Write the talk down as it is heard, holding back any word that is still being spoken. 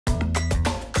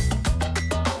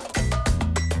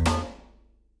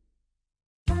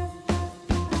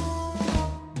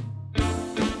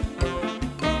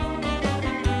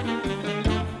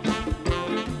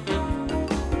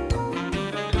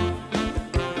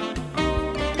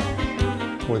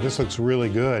Boy, this looks really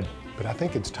good, but I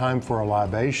think it's time for a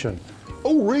libation.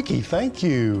 Oh, Ricky, thank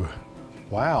you.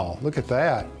 Wow, look at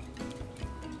that.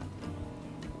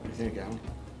 What do you think, Alan?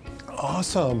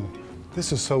 Awesome.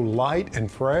 This is so light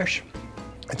and fresh.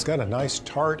 It's got a nice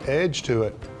tart edge to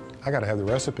it. I gotta have the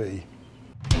recipe.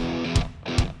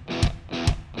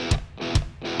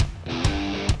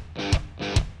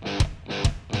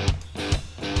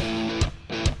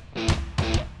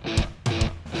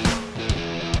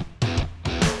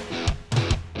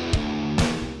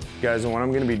 Guys, what I'm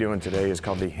going to be doing today is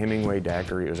called the Hemingway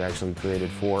Daiquiri. It was actually created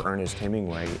for Ernest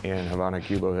Hemingway in Havana,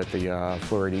 Cuba at the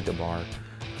Floridita bar.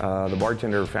 The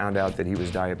bartender found out that he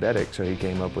was diabetic, so he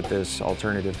came up with this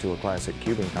alternative to a classic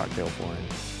Cuban cocktail for him.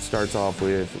 It starts off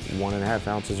with 1.5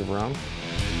 ounces of rum,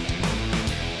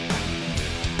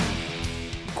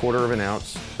 1/4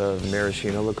 ounce of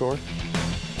maraschino liqueur,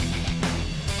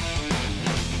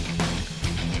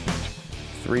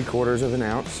 3/4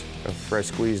 ounce of fresh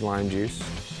squeezed lime juice,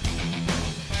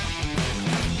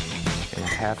 and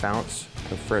 1/2 ounce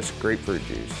of fresh grapefruit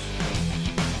juice.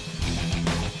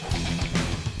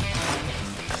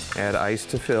 Add ice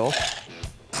to fill.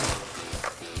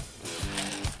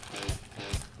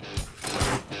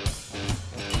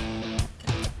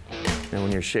 And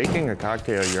when you're shaking a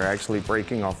cocktail, you're actually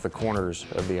breaking off the corners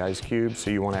of the ice cube,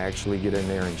 so you want to actually get in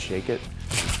there and shake it.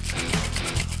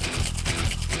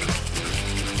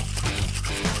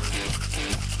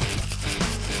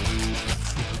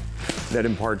 That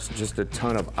imparts just a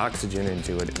ton of oxygen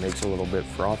into it. It makes it a little bit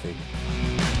frothy.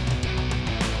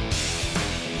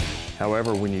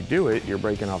 However, when you do it, you're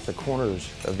breaking off the corners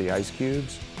of the ice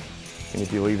cubes. And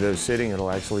if you leave those sitting, it'll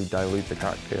actually dilute the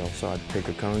cocktail. So I'd pick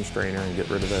a cone strainer and get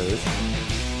rid of those.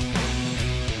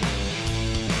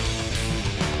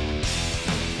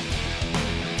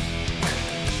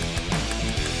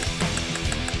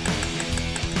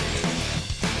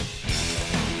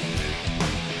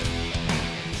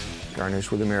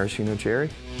 Garnish with a maraschino cherry.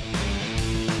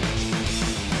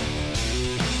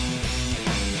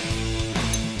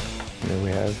 And there we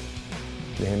have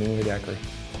the Hemingway Daiquiri.